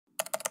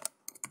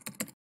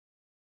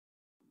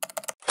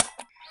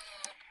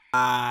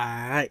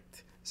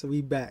Alright, so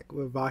we back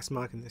with Vox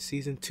Machina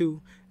Season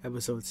 2,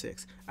 Episode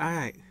 6.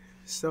 Alright,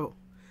 so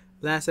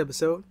last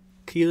episode,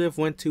 Keyleth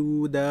went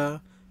to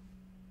the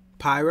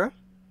Pyra.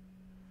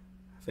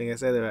 I think I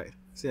said it right.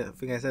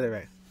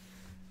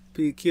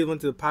 Keyleth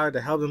went to the Pyra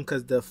to help him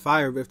because the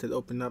fire rift had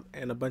opened up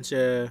and a bunch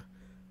of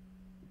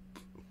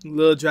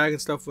little dragon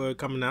stuff were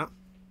coming out.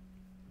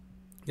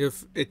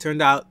 It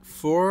turned out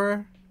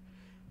 4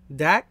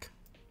 Dak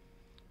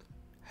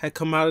had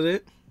come out of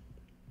it.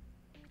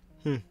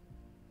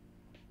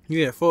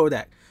 Yeah, 4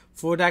 Dak.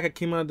 4 Dak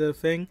came out of the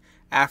thing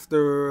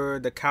after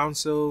the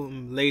council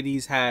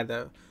ladies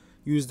had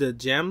used the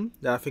gem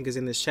that I think is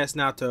in his chest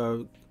now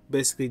to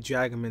basically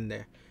drag him in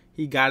there.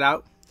 He got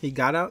out,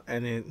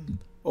 and it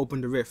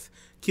opened the rift.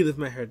 Keyleth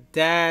met her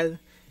dad.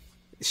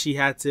 She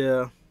had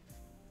to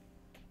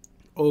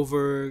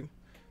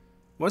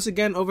once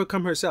again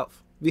overcome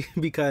herself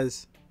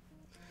because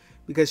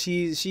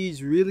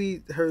she's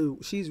really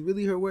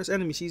her worst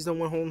enemy. She's the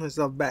one holding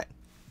herself back.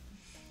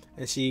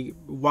 And she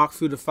walked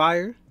through the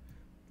fire.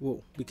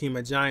 Whoa, became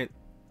a giant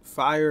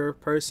fire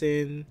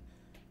person.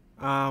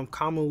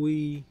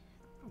 Kamui.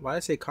 Why did I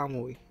say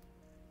Kamui?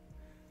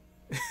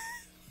 I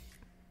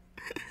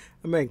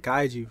meant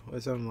kaiju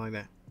or something like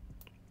that.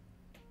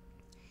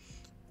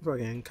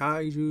 Fucking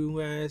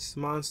kaiju ass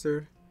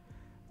monster.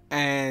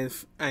 And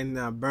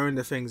burned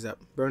the things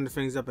up.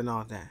 And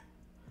all that.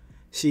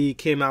 She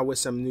came out with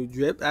some new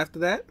drip after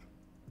that.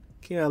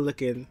 Came out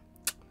looking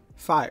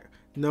fire.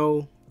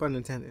 No pun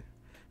intended.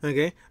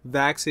 Okay,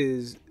 Vax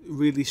is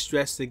really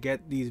stressed to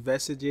get these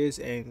vestiges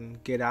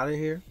and get out of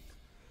here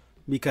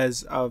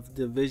because of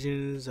the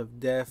visions of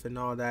death and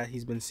all that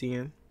he's been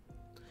seeing.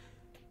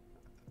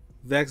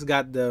 Vex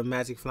got the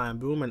magic flying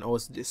broom and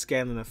owes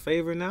Scanlan a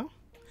favor now.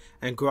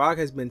 And Grog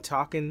has been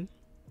talking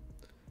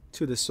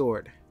to the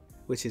sword,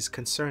 which is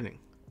concerning.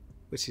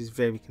 Which is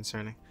very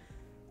concerning.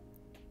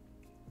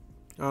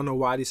 I don't know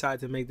why I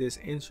decided to make this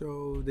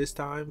intro this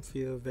time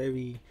feel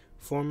very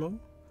formal.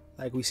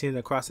 Like we seen it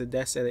across the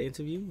desk at an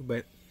interview,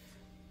 but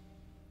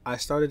I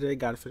started it,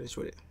 gotta finish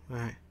with it.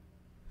 Alright.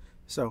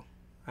 So,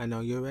 I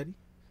know you're ready.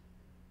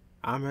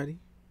 I'm ready.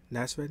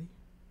 Nat's ready.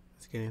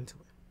 Let's get into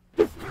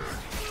it.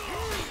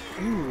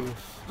 Ooh.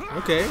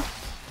 Okay.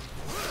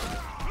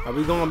 Are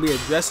we gonna be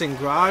addressing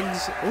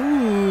Grog's?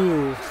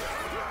 Ooh.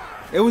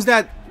 It was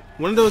that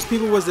one of those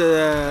people was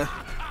the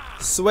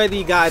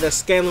sweaty guy that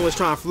Scanlan was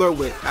trying to flirt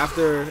with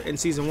after in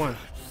season 1.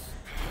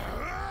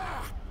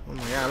 Oh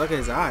my god, look at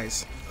his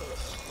eyes.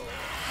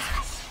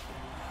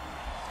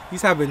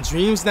 He's having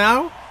dreams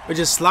now? Or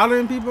just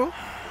slaughtering people?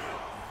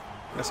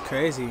 That's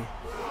crazy.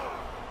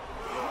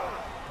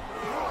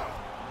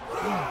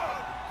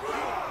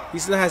 He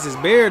still has his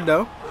beard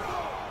though.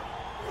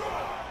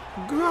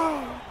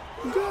 Go.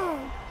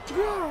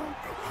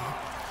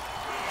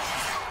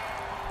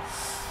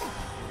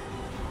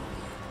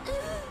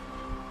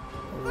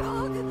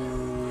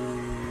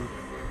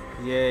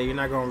 Yeah, you're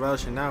not gonna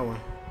relish in that one.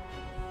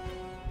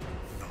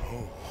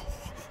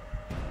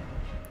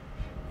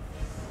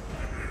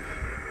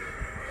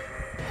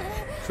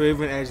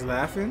 Craven Edge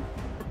laughing?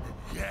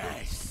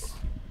 Yes.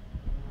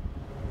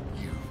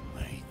 You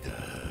made the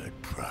herd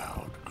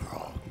proud,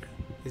 Grog.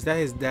 Is that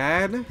his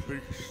dad?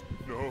 Please,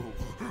 no.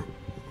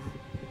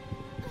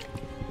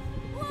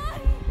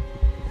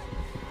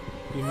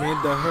 You made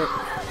the herd.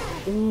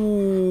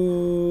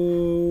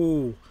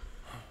 Ooh.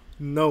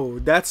 No,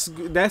 that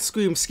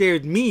scream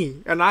scared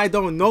me, and I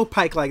don't know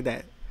Pike like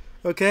that.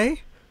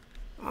 Okay?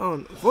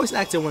 Voice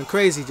acting went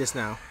crazy just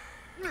now.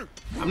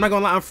 I'm not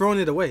gonna lie, I'm throwing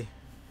it away.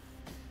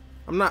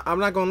 I'm not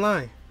gonna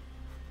lie.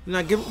 You're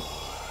not giving.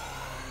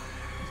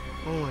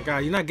 Oh my god,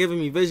 you're not giving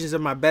me visions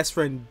of my best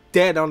friend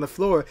dead on the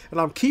floor, and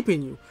I'm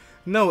keeping you.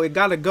 No, it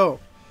gotta go.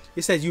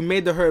 It says you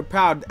made the herd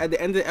proud at the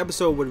end of the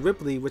episode with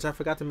Ripley, which I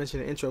forgot to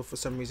mention in the intro for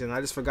some reason.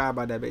 I just forgot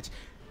about that bitch.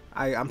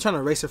 I'm trying to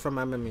erase it from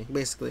my memory,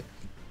 basically.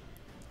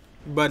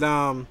 But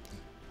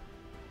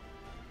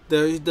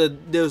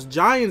there's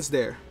giants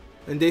there,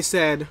 and they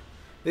said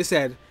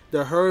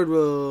the herd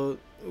will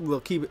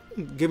keep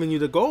giving you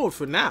the gold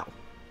for now.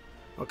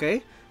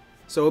 Okay,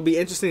 so it'll be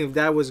interesting if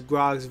that was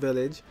Grog's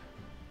village.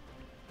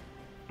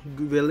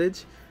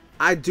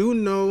 I do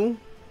know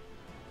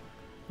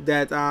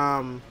that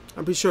I'm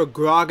pretty sure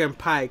Grog and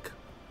Pike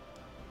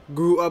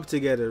grew up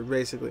together,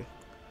 basically.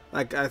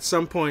 Like at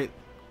some point,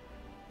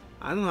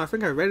 I don't know. I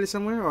think I read it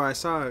somewhere or I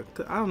saw it.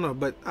 I don't know,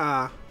 but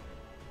I'm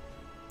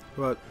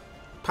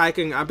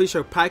pretty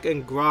sure Pike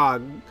and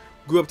Grog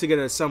grew up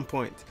together at some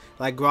point.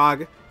 Like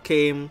Grog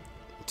came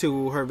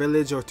to her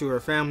village or to her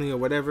family or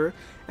whatever,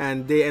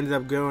 and they ended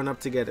up growing up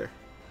together.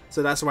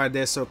 So that's why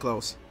they're so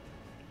close.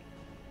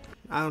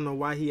 I don't know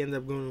why he ended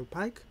up going with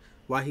Pike,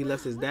 why he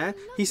left his dad.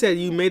 He said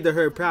you made the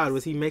herd proud.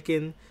 Was he not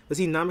making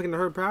the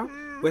herd proud?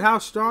 With how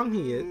strong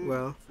he is,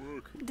 well,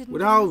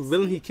 with how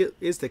willing he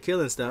is to kill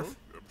and stuff,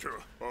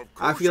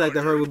 I feel like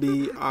the herd would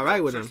be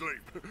alright with him.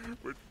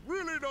 With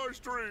really nice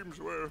dreams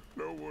where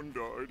no one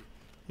died.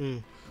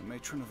 The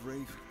matron of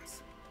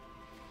ravens.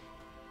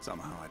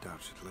 Somehow I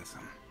doubt she'd listen.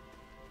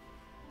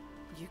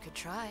 You could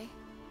try.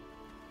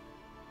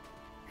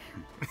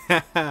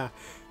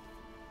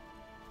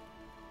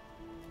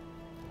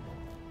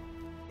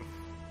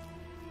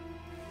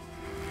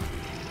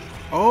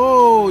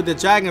 Oh, the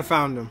dragon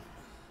found him.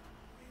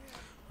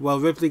 Well,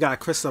 Ripley got a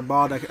crystal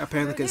ball that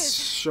apparently can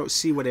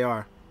see where they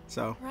are.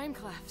 So.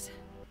 Rimecleft.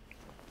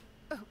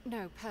 Oh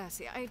no,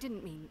 Percy. I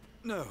didn't mean.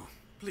 No,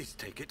 please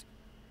take it.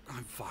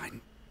 I'm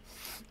fine.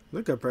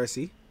 Look at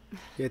Percy.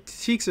 Your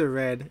cheeks are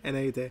red and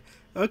everything.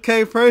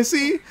 Okay,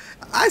 Percy,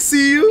 I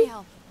see you.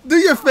 Do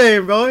your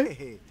thing, boy.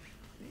 Hey,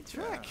 neat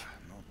trick.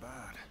 Not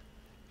bad.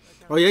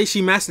 Oh yeah,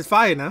 she mastered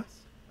fire now.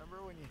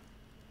 Remember when you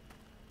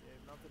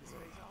melted his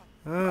face off?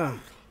 Ah.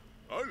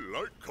 I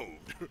like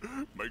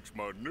cold. Makes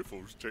my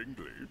nipples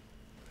tingly.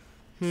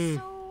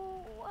 So,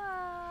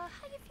 how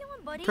you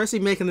feeling, buddy? Percy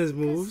making his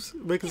moves,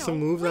 making some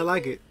moves. I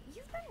like it.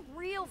 You've been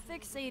real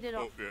fixated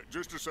on. Oh, yeah,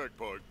 just a sec,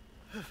 bud.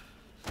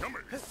 Come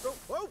here.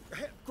 Whoa,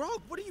 hey,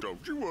 Grog, what are you...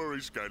 Don't you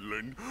worry,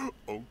 Scanlan.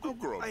 Uncle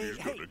Grog is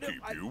hey, gonna no,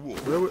 keep you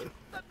warm.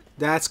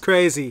 That's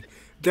crazy.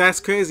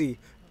 That's crazy.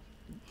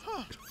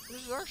 Huh,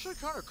 this is actually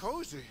kind of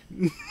cozy.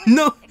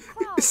 No,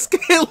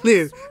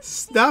 Scanlan,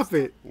 stop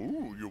it.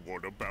 Ooh, you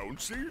want a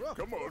bouncy?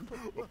 Come on.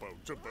 A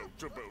bounce, a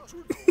bounce, a bounce.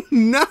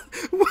 No,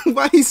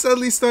 why he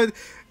suddenly started?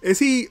 Is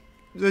he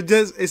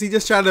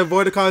just trying to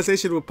avoid a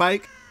conversation with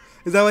Pike?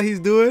 Is that what he's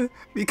doing?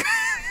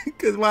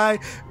 Because why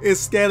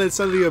is Scanlan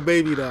suddenly a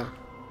baby now?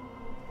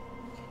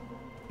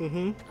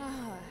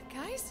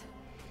 Guys?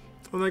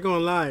 I'm not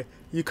gonna lie.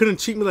 You couldn't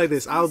treat me like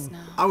this. I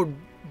would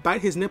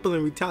bite his nipple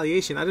in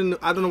retaliation. I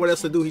don't know what else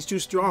to do. He's too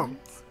strong.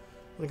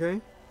 Okay.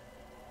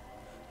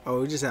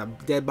 Oh, we just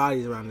have dead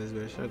bodies around this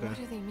bitch. Okay. What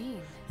do they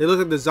mean? They look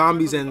like the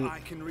zombies and I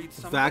can read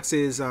some.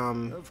 Vax's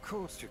Of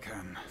course you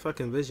can.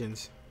 fucking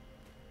visions.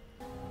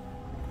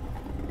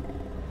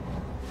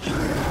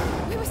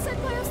 We were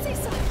sent by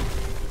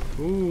Ocisa.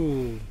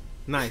 Ooh,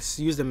 nice.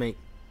 Use the mate.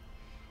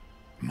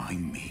 My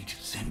mate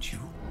sent you?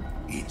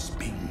 It's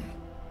been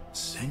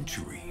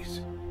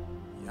centuries.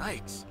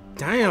 Yikes.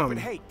 Damn. But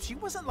hey, she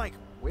wasn't like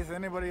with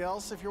anybody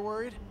else if you're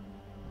worried.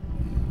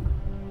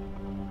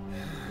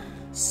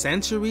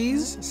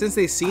 Centuries since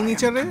they seen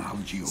each I am other, Kamal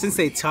since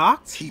they Giori,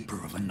 talked,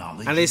 keeper of a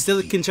knowledge and they still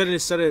and consider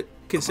each other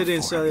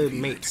Before I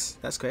reveal mates.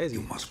 it, That's crazy.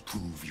 You must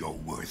prove your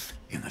worth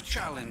in a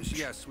challenge.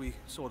 Yes, we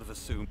sort of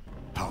assume.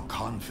 How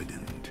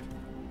confident?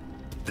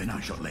 Then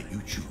I shall let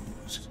you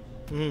choose.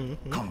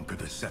 Conquer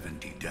the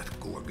 70 death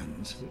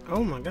gorgons.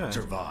 Oh my god.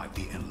 Survive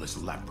the endless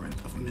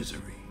labyrinth of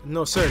misery.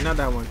 No, sir, not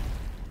that one.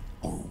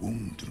 Or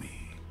wound me.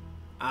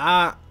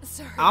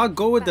 Sir, I'll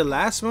go with the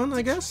last one,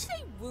 I guess. Did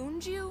they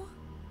wound you?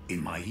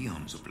 In my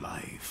eons of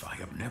life, I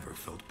have never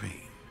felt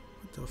pain.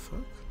 What the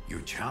fuck?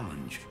 Your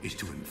challenge is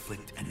to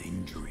inflict an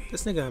injury.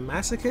 This nigga a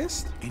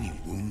masochist? Any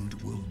wound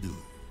will do.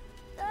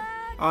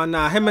 Oh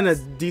nah, him and the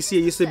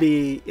DC used to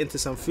be into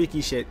some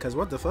freaky shit. Cause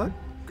what the fuck?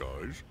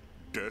 Guys,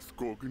 death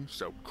gorgons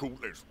sound cool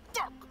as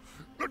fuck.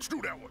 Let's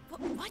do that one.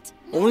 What?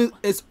 Only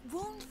it's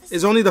Wound the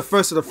it's only the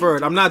first or the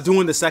third. I'm not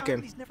doing the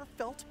second. He's never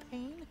felt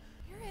pain.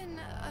 You're in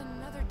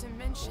another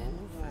dimension.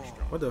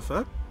 What the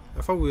fuck?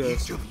 I thought we were.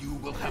 Each of you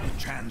will have a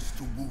chance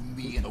to wound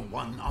me in a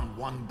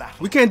one-on-one battle.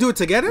 We can't do it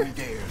together. Who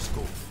dares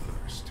go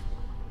first?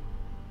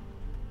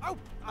 Oh,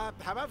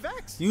 how about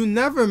Vex? You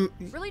never.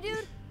 Really,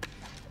 dude?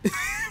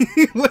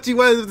 What you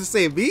wanted to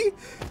say, B?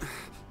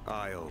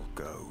 I'll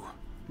go.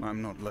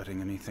 I'm not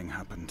letting anything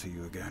happen to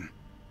you again.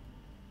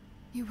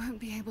 You won't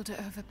be able to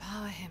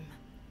overpower him.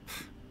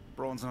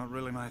 Brawn's not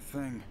really my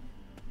thing.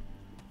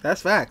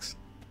 That's facts.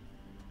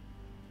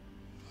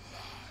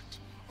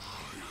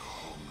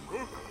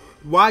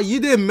 Why you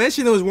didn't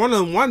mention it was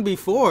one-on-one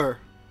before?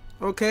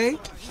 Okay,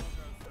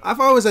 I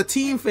thought it was a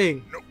team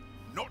thing. No,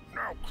 not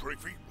now,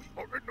 Crafey.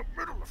 We are in the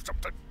middle of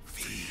something.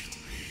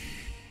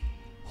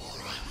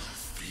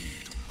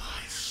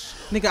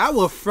 Nigga, I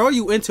will throw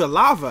you into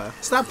lava.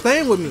 Stop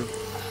playing with me.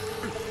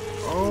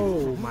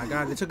 Oh my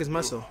god, they took his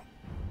muscle.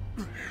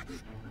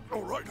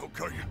 All right,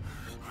 okay.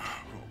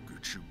 I'll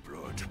get you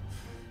blood.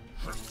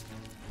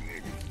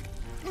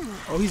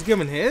 Oh, he's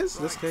giving his?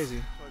 That's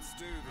crazy. Let's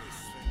do this,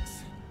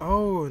 Sphinx.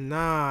 Oh,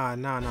 nah.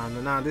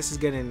 This is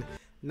getting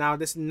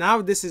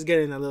this is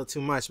getting a little too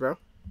much, bro.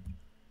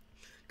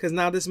 Cause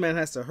now this man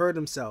has to hurt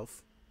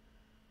himself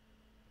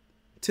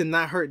to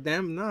not hurt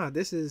them. Nah,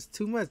 this is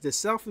too much. The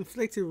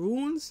self-inflicted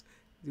wounds.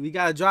 You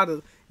gotta draw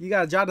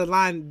the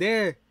line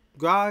there,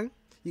 Grog.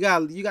 You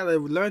gotta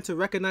learn to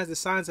recognize the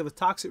signs of a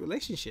toxic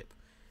relationship,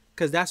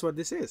 cause that's what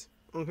this is.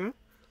 Okay.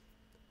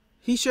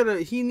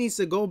 He needs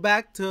to go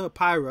back to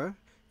Pyra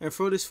and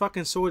throw this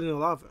fucking sword in the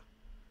lava.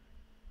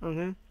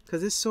 Okay,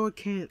 cause this sword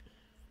can't.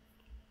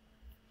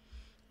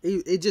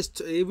 It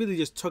really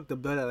just took the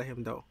blood out of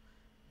him though.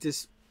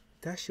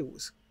 That shit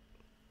was.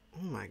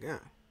 Oh my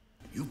god.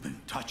 You've been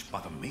touched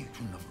by the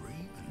matron of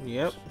Raven.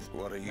 Yep.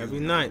 What are you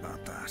Every know night.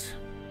 about that?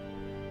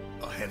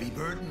 A heavy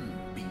burden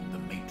being the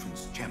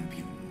matron's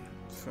champion.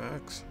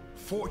 Facts.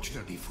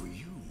 Fortunately for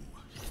you,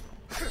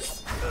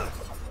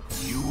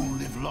 you won't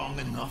live long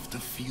enough to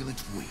feel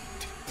its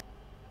weight.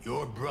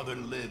 Your brother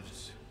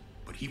lives,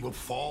 but he will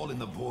fall in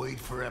the void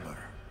forever.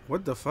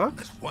 What the fuck?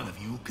 Unless one of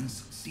you can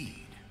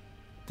succeed.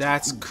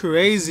 That's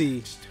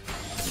crazy.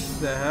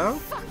 The hell?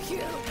 Fuck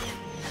you!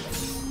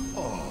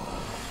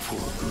 Poor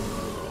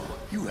girl.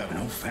 You have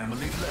no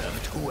family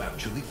left who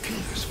actually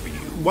cares for you.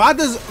 Why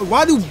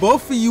do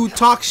both of you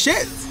talk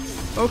shit?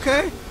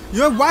 Okay?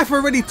 Your wife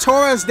already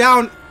tore us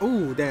down.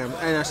 Ooh, damn.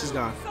 And now she's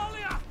gone.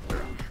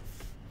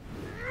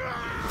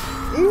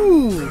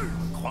 Ooh.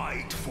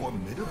 Quite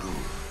formidable.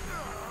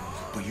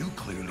 But you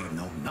clearly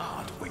know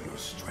not where your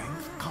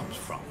strength comes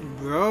from.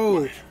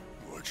 Bro.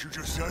 What'd you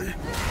just say?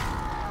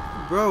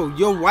 Bro,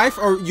 your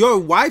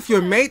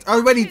mate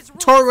already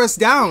tore us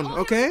down,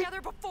 okay?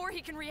 Together before he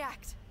can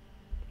react.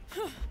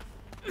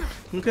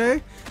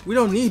 Okay? We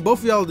don't need both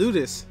of y'all to do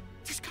this.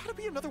 There's gotta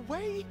be another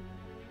way.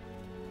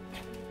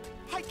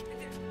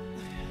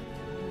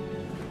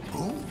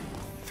 Oh,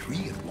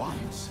 3 at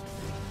once.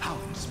 How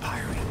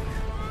inspiring.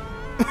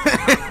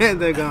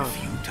 They're gone.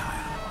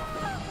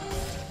 Futile.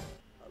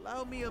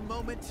 Allow me a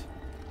moment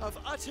of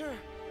utter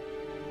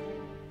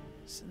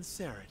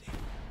sincerity.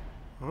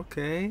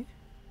 Okay.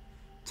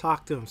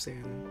 Talk to him,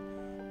 Sandy.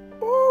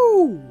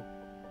 Ooh!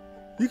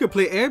 You can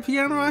play air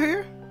piano out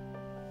here?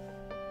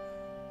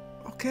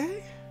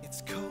 Okay.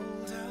 It's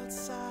cold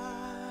outside,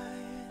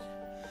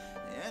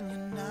 and you're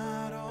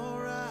not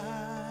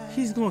alright.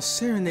 He's gonna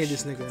serenade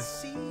this nigga.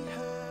 See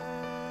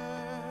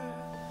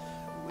her,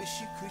 wish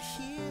you could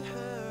hear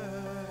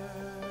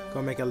her.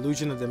 Gonna make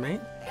illusion of the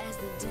mate? As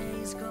the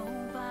days go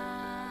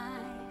by,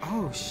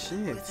 Oh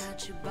shit.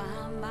 without you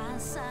by my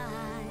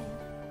side,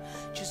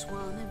 just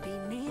wanna be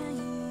near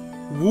you.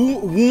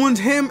 Wound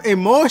him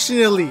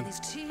emotionally. These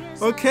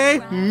tears Okay?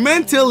 are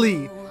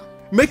Mentally.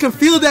 Make him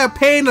feel that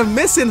pain of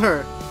missing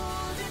her.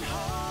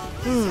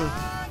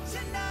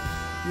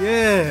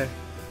 Yeah.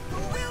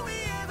 Will we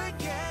ever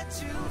get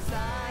to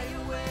fly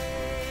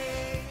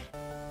away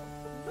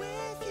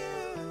with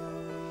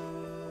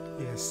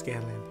you? Yeah,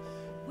 Scanlan.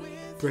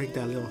 Break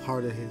that little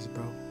heart of his,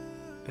 bro.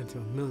 Into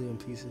a million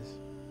pieces.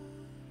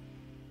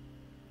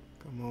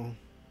 Come on.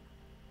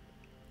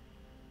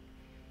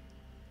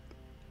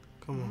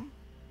 Come on.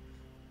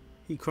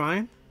 He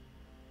crying?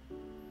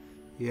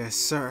 Yes,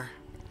 sir.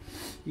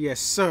 Yes,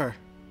 sir.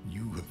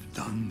 You have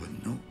done what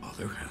no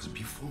other has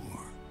before.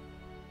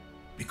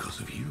 Because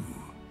of you,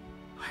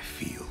 I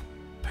feel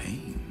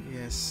pain.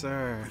 Yes,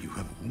 sir. You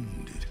have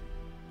wounded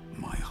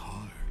my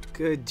heart.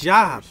 Good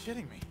job. You're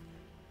shitting me.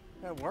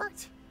 That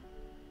worked?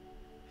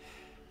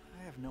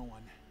 I have no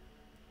one.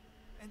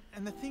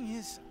 And the thing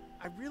is,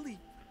 I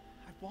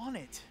want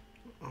it.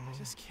 I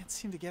just can't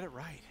seem to get it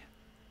right.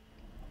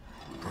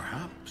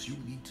 Perhaps you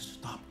need to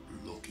stop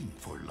looking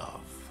for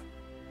love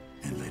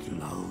and let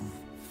love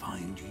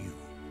find you.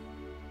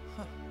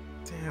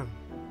 Damn.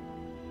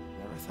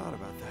 Never thought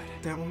about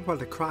that. Damn, I'm about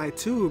to cry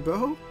too,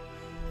 bro.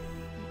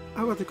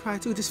 I'm about to cry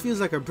too. This feels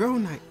like a bro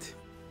night.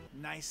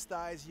 Nice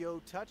thighs, yo,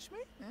 touch me?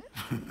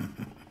 Eh?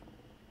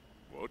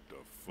 What the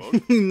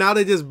fuck? Now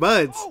they just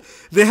buds. Oh.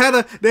 They had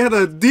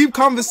a deep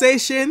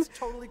conversation. It's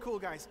totally cool,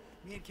 guys.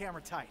 Me and Cam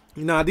are tight.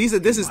 Nah, this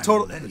is My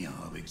total. millennia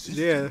of existence,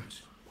 Yeah.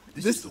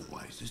 This This- is the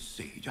wisest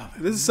sage I've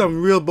ever This is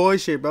some real boy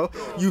shit, bro.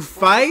 You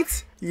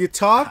fight, you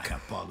talk, I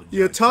apologize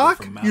you for talk,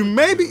 the you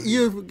maybe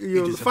formality.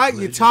 you It is a fight, you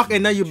pleasure talk, to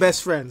and now you're meet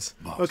best friends.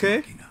 Vox Okay?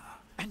 Machina.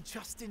 And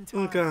just in time,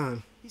 Oh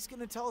god. he's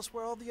gonna tell us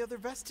where all the other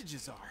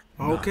vestiges are.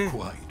 Okay. Not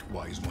quite,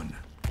 wise one.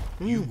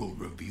 You will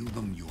reveal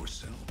them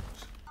yourselves.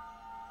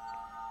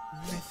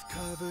 Myth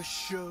cover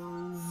show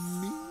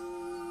me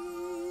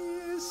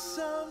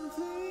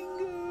something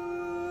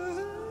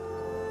good.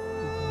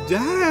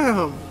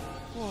 Damn.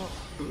 Whoa.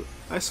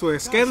 I swear,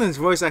 Scanlan's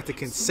voice actor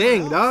can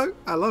sing, dog.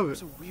 I love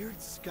There's it. a weird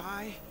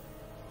sky,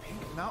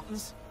 pink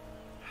mountains,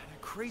 and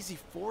a crazy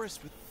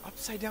forest with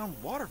upside-down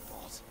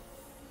waterfalls.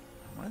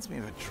 Reminds me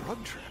of a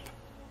drug trip.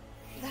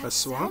 That A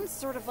swamp? sounds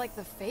sort of like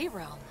the Fey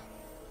realm.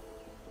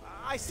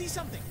 I see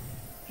something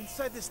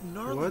inside this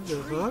gnarly What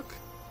the tree. fuck?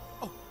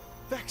 Oh,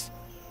 Vex,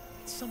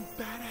 it's some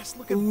badass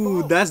looking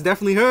Ooh, bow. that's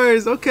definitely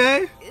hers.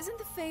 Okay. Isn't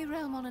the Fey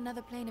realm on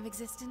another plane of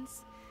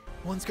existence?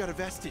 One's got a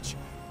vestige,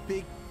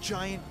 big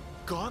giant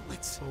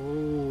gauntlets.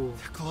 Oh.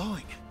 They're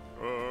glowing.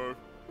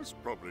 It's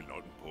probably not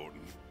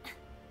important.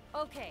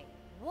 Okay,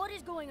 what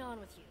is going on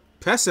with you?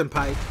 Press him,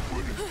 Pike.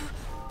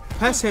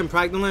 Press him,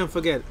 Pike. Don't let him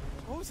forget.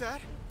 What was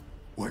that?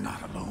 We're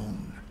not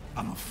alone.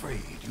 I'm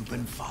afraid you've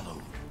been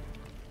followed.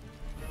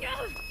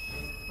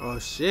 Oh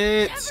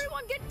shit.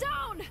 Everyone get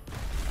down!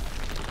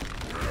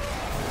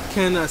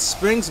 Can a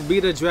Sphinx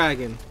beat a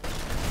dragon?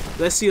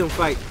 Let's see them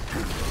fight.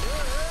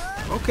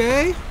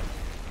 Okay.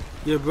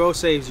 Your bro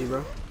saves you,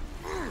 bro.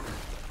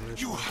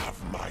 You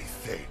have my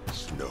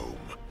thanks, gnome,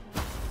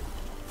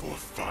 for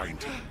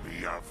finding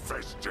me a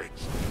vestige.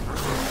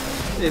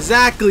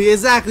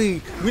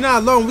 Exactly. We're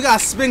not alone. We got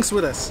Sphinx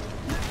with us.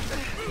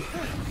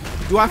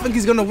 Do I think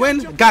he's gonna win?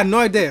 Got no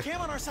idea.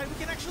 Cam on our side, we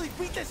can actually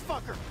beat this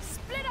fucker.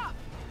 Split up!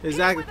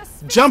 Exactly. Hit him with a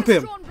Sphinx Jump of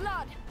him. drawn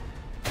blood.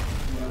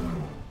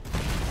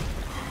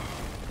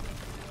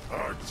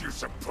 Aren't you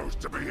supposed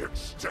to be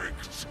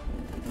extinct?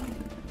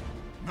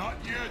 Not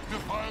yet,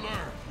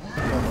 Defiler.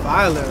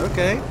 Violet,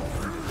 okay.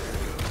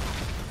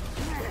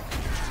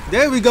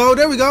 There we go.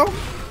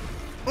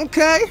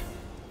 Okay.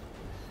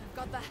 I've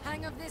got the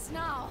hang of this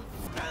now.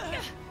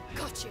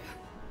 Got you.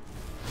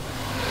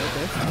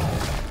 Okay.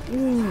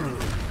 Ooh.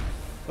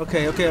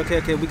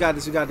 Okay. We got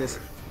this.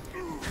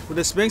 With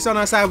the Sphinx on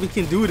our side, we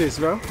can do this,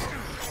 bro.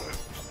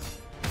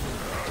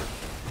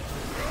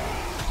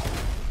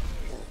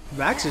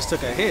 Max just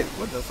took a hit.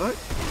 What the fuck?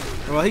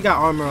 Well, he got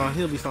armor on.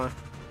 He'll be fine.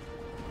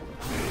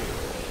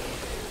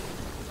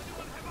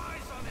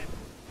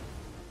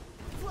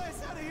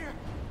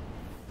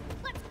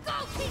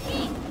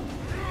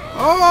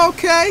 Oh,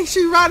 okay.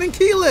 She riding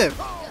key lift.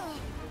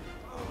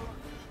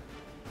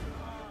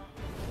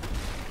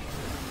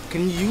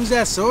 Can you use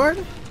that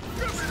sword?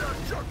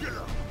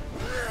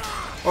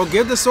 Or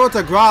give the sword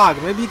to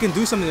Grog. Maybe he can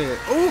do something with it.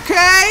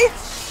 Okay.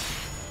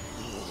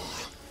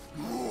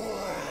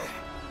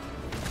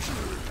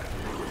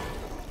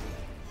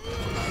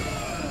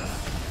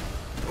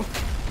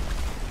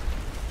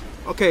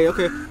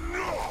 Okay.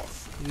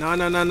 No.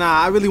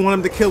 I really want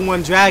him to kill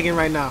one dragon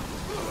right now.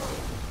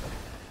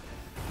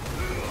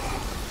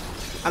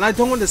 And I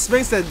don't want the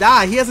Sphinx to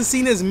die. He hasn't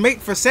seen his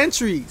mate for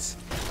centuries.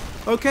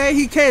 Okay?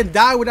 He can't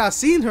die without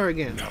seeing her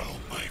again. Now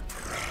my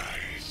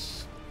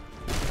prize.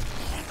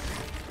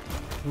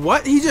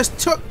 What? He just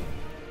took...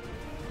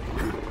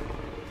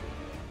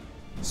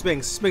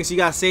 Sphinx, you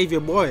gotta save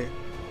your boy.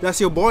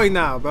 That's your boy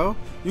now, bro.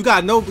 You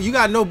got no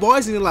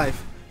boys in your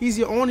life. He's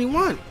your only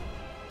one.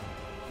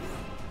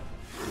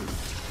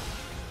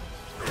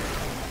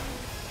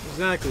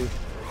 Exactly.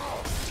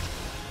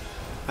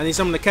 I need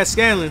someone to catch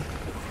Scanlan.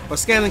 Or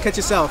Scanlan, catch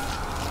yourself.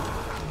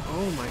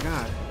 Oh my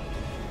god.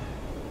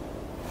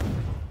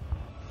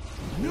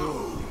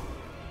 No.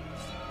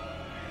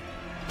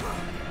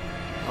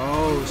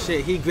 Oh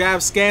shit, he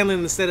grabbed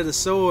Scanlan instead of the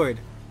sword.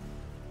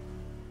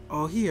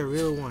 Oh, he a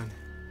real one.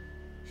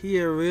 He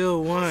a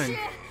real one.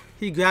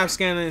 He grabbed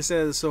Scanlan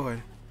instead of the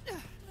sword. No.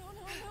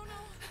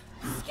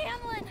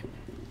 Scanlan!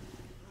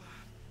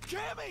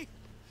 Cammy!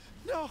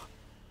 No!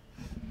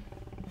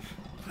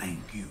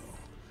 Thank you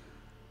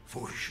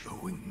for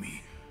showing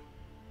me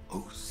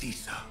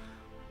Osisa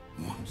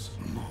once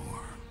more.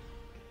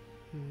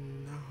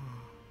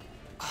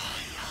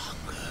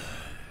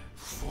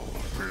 For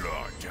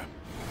blood.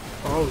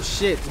 Oh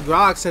shit,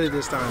 Grog said it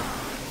this time.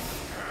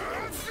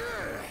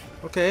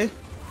 Okay.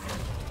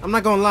 I'm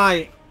not gonna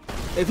lie.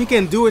 If he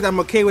can do it, I'm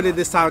okay with it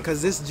this time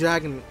because this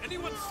dragon.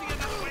 Anyone see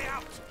another way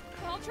out?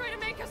 I'll try to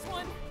make us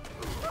one.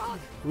 Frog.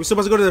 We're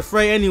supposed to go to the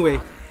fray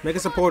anyway. Make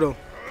us a portal.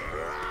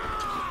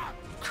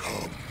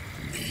 Come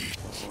meet.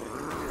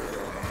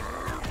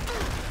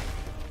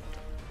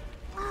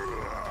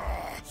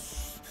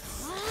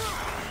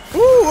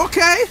 Ooh,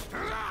 okay.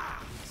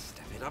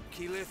 Step it up,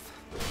 Keyleth.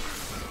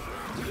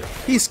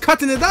 He's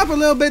cutting it up a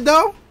little bit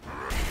though.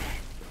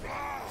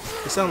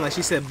 It sounded like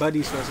she said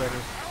buddies for a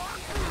second.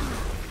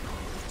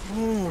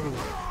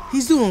 Oh,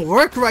 he's doing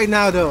work right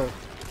now though.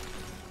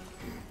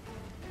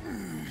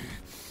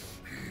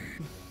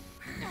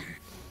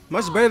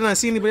 Much better than I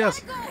see anybody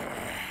else.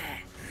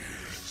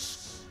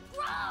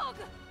 Frog!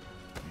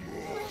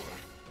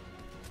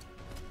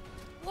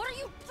 What are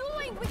you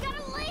doing? We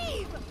gotta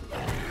leave!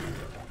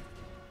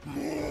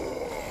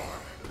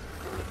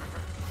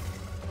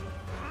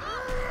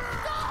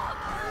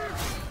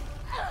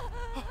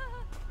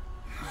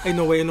 Ain't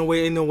no way,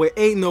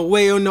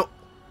 oh no.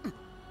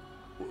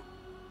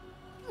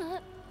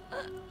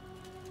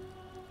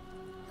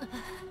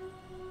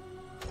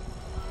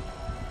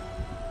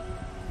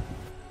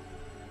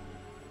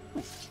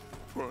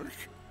 Fuck.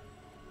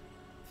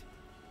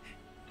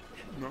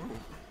 No.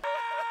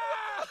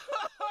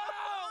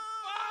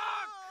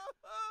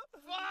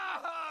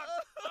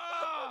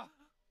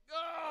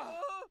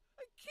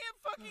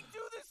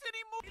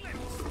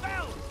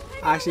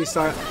 I actually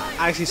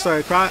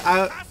started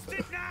crying.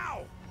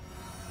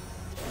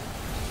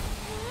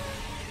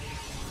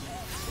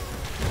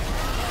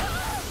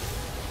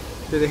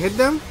 Did it hit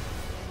them?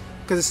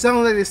 Because it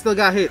sounded like they still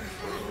got hit.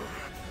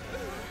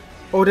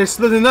 Oh, they're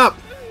splitting up.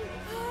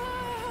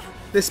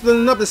 They're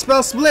splitting up. The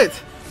spell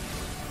split.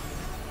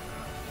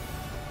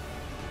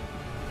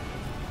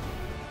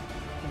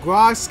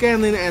 Grog,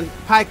 Scanlan, and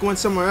Pike went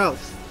somewhere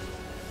else.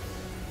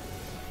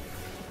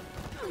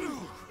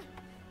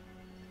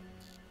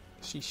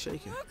 She's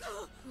shaking.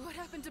 What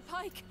happened to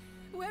Pike?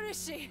 Where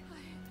is she?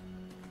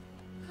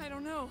 I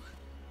don't know.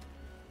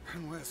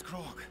 And where's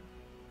Grog?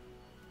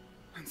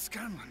 And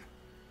Scanlan?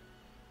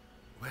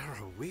 Where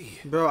are we?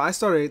 Bro, I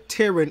started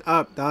tearing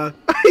up, dog.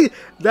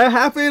 That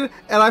happened,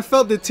 and I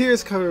felt the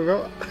tears coming,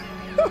 bro.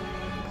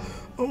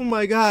 Oh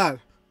my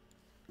god.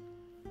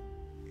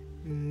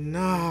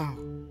 No.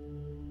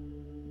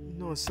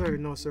 No, sir.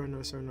 No, sir.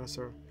 No, sir. No,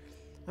 sir.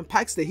 And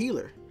Pike's the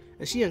healer,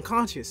 and she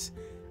unconscious.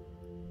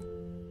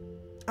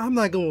 I'm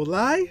not gonna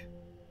lie.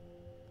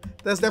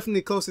 That's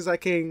definitely the closest I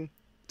came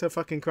to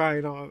fucking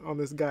crying on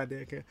this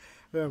goddamn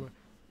camera.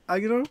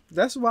 You know,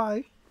 that's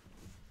why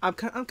I'm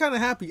kind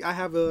of happy I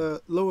have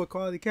a lower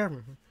quality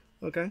camera,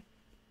 okay?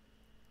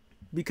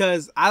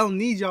 Because I don't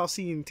need y'all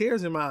seeing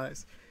tears in my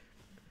eyes.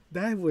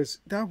 That was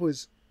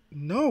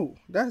no,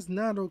 that's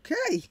not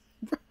okay,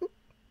 bro.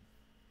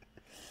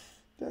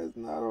 That's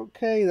not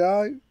okay,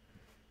 dog.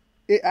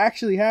 It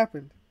actually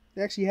happened.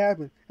 It actually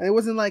happened, and it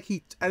wasn't like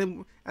he.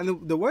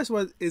 The worst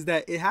was is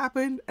that it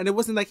happened, and it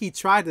wasn't like he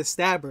tried to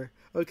stab her.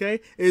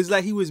 Okay, it was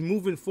like he was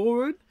moving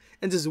forward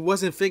and just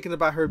wasn't thinking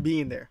about her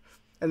being there,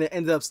 and it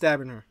ended up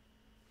stabbing her.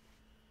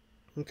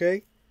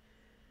 Okay.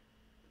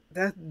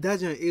 That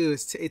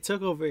it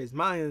took over his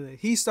mind, and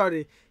he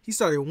started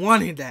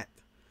wanting that.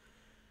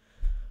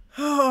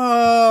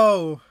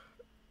 Oh,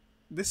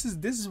 this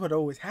is what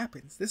always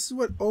happens. This is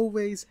what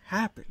always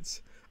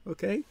happens.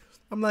 Okay,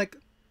 I'm like,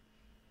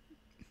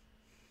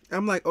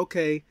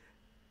 okay,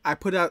 I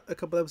put out a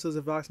couple episodes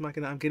of Vox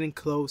Machina. I'm getting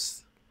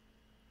close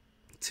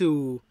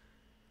to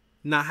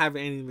not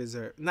having any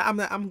reserve. Now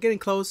I'm getting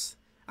close.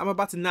 I'm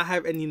about to not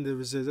have any in the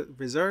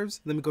reserves.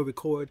 Let me go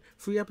record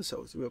 3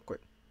 episodes real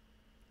quick.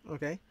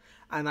 Okay,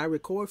 and I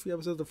record 3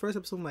 episodes. The first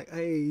episode, I'm like,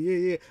 hey,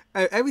 yeah.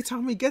 Every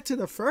time we get to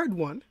the third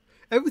one,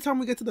 every time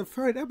we get to the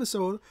third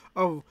episode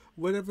of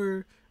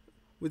whichever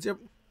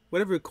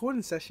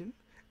recording session,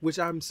 which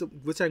I'm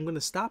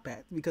gonna stop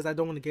at because I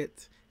don't want to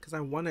get, because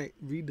I want to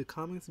read the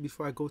comments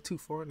before I go too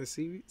far in the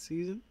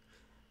season.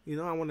 You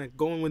know, I want to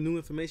go in with new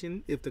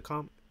information if the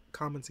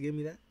comments give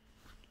me that.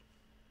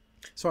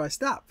 So I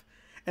stop.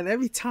 And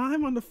every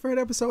time on the third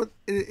episode,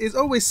 it's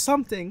always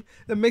something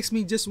that makes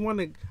me just want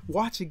to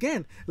watch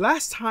again.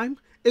 Last time,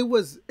 it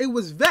was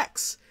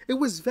Vex. It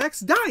was Vex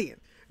dying.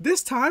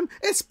 This time,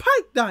 it's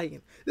Pike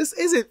dying. This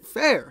isn't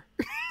fair.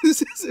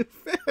 This isn't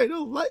fair. I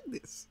don't like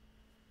this.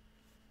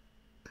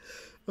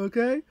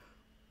 Okay?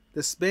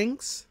 The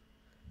Sphinx.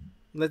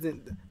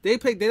 They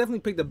definitely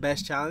picked the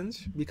best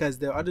challenge because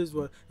the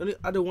only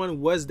other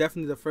one was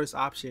definitely the first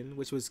option,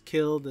 which was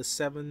kill the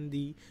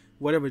 70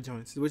 whatever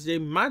joints, which they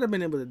might have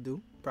been able to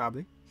do,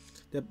 probably.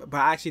 But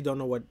I actually don't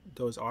know what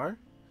those are,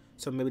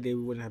 so maybe they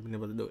wouldn't have been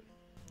able to do it.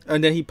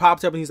 And then he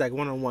popped up and he's like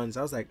one-on-ones.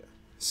 I was like,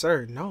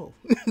 sir, no.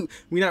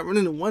 We're not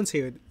running the ones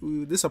here.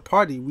 This is a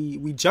party.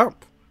 We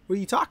jump. What are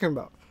you talking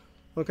about?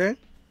 Okay?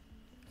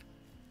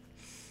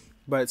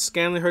 But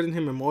Scanlan hurting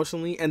him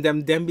emotionally and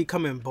them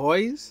becoming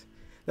boys.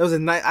 That was a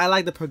nice. I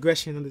like the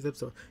progression of this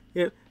episode.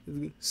 Yeah,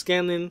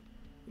 Scanlan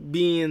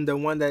being the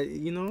one that,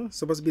 you know,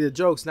 supposed to be the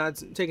jokes, not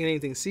taking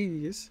anything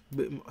serious,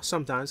 but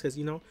sometimes, because,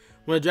 you know,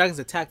 when the dragons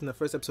attacked in the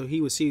first episode,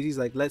 he was serious. He's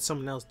like, let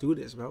someone else do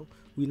this, bro.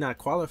 We're not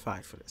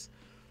qualified for this.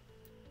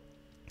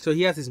 So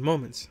he has his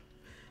moments,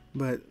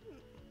 but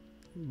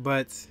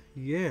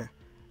yeah,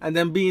 and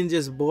then being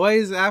just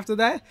boys after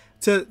that,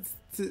 to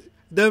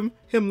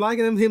him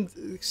liking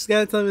him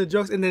Scanlan telling the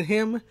jokes, and then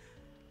him.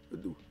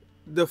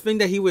 The thing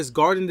that he was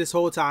guarding this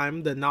whole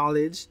time, the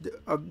knowledge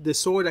of the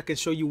sword that can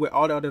show you where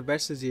all the other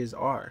vestiges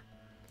are.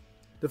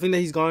 The thing that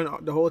he's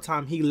gone the whole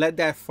time, he let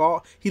that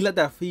fall. He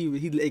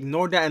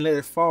ignored that and let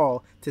it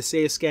fall to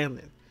save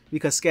Scanlan,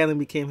 because Scanlan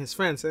became his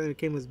friend, Scanlan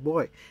became his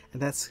boy,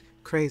 and that's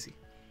crazy.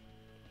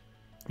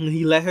 And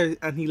he let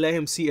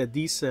him see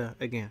Adisa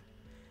again,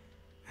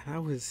 and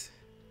that was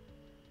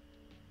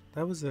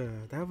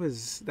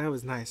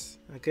nice.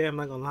 Okay, I'm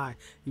not gonna lie,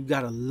 you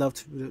gotta love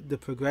the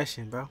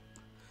progression, bro.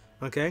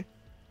 Okay,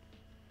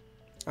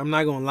 I'm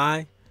not gonna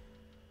lie.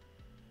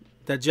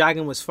 The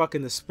dragon was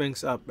fucking the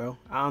Sphinx up, bro.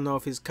 I don't know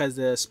if it's because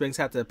the Sphinx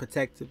had to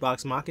protect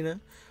Vox Machina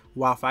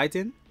while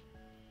fighting,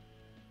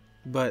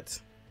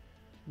 but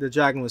the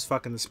dragon was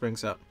fucking the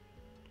Sphinx up.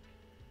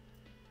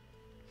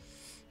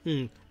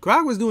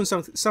 Grog was doing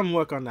some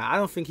work on that. I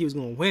don't think he was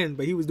gonna win,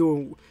 but he was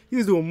doing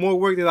more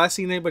work than I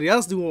seen anybody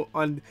else do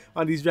on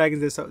these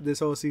dragons this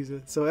whole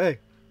season. So hey,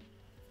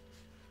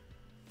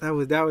 that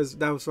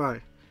was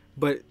fine,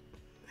 but.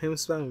 Him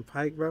spelling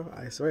Pike, bro,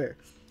 I swear.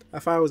 I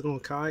thought I was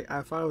gonna cry.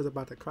 I thought I was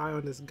about to cry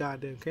on this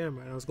goddamn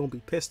camera, and I was gonna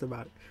be pissed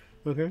about it.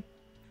 Okay?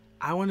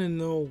 I wanna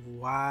know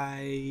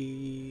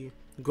why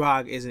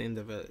Grog isn't in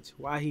the village.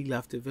 Why he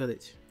left the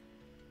village.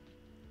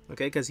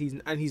 Okay, because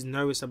he's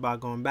nervous about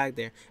going back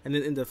there. And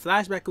then in the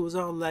flashback, it was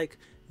all like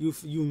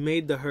you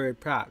made the herd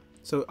proud.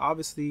 So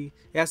obviously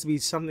it has to be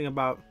something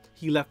about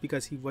he left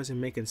because he wasn't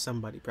making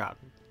somebody proud.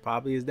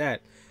 Probably is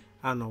that.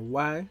 I don't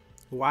know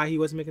why he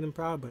wasn't making them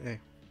proud, but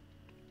hey.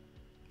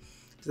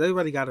 Because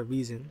everybody got a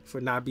reason for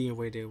not being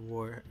where they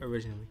were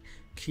originally.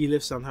 Key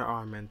lifts on her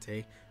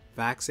armente,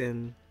 Vax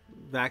and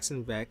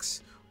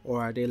Vex,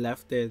 or they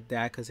left their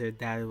dad because their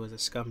dad was a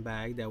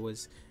scumbag that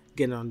was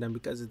getting on them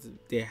because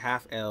they're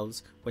half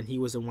elves when he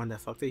was the one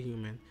that fucked a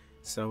human.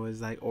 So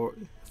it's like, or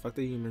fucked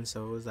a human.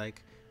 So it was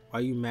like,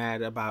 why you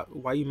mad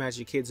at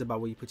your kids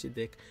about where you put your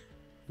dick?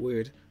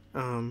 Weird.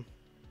 I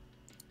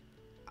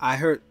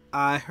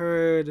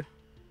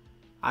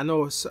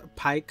know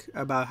Pike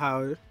about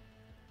how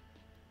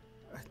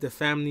the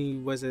family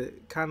was a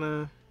kind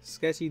of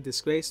sketchy,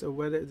 disgrace or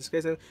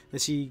whatever,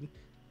 and she,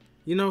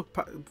 you know,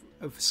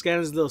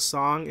 Scanlan's little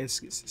song in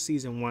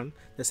season 1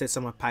 that said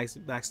some of Pike's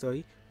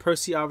backstory.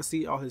 Percy,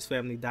 obviously, all his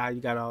family died.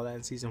 You got all that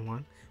in season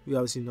 1. We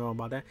obviously know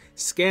about that.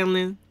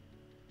 Scanlan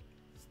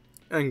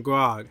and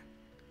Grog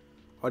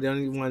are the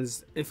only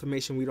ones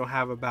information we don't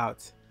have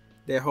about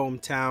their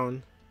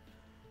hometown,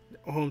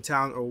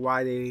 or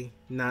why they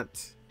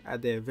not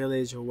at their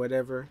village or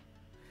whatever.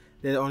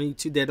 They're the only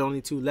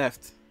two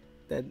left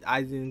that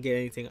I didn't get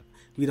anything.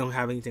 We don't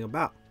have anything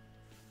about.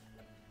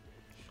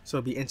 So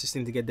it'd be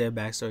interesting to get their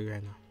backstory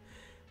right now.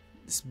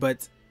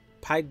 But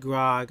Pike,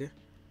 Grog,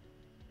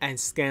 and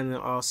Scanlan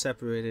are all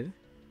separated.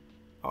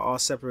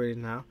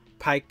 Now.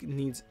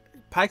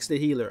 Pike's the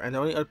healer, and the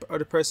only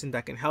other person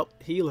that can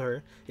help heal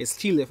her is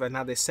Keyleth, and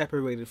now they're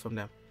separated from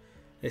them.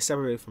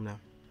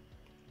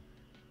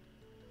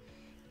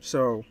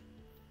 So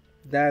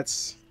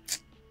that's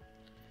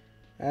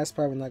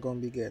probably not going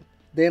to be good.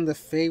 They're in the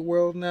Fey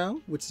world now,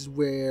 which is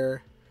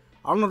where,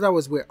 I don't know if that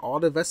was where all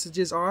the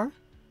vestiges are,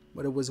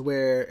 but it was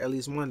where at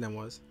least one of them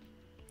was.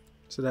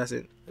 So that's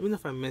it. Let me know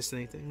if I missed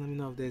anything. Let me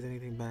know if there's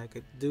anything bad I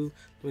could do.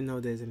 Let me know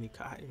if there's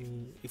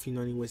if you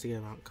know any ways to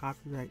get around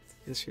copyright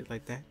and shit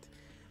like that.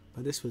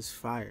 But this was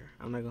fire.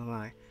 I'm not gonna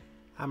lie.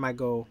 I might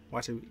go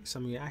watch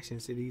some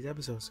reactions to these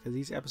episodes because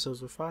these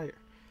episodes were fire.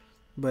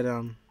 But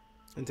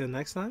until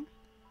next time,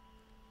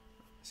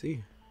 see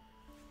you.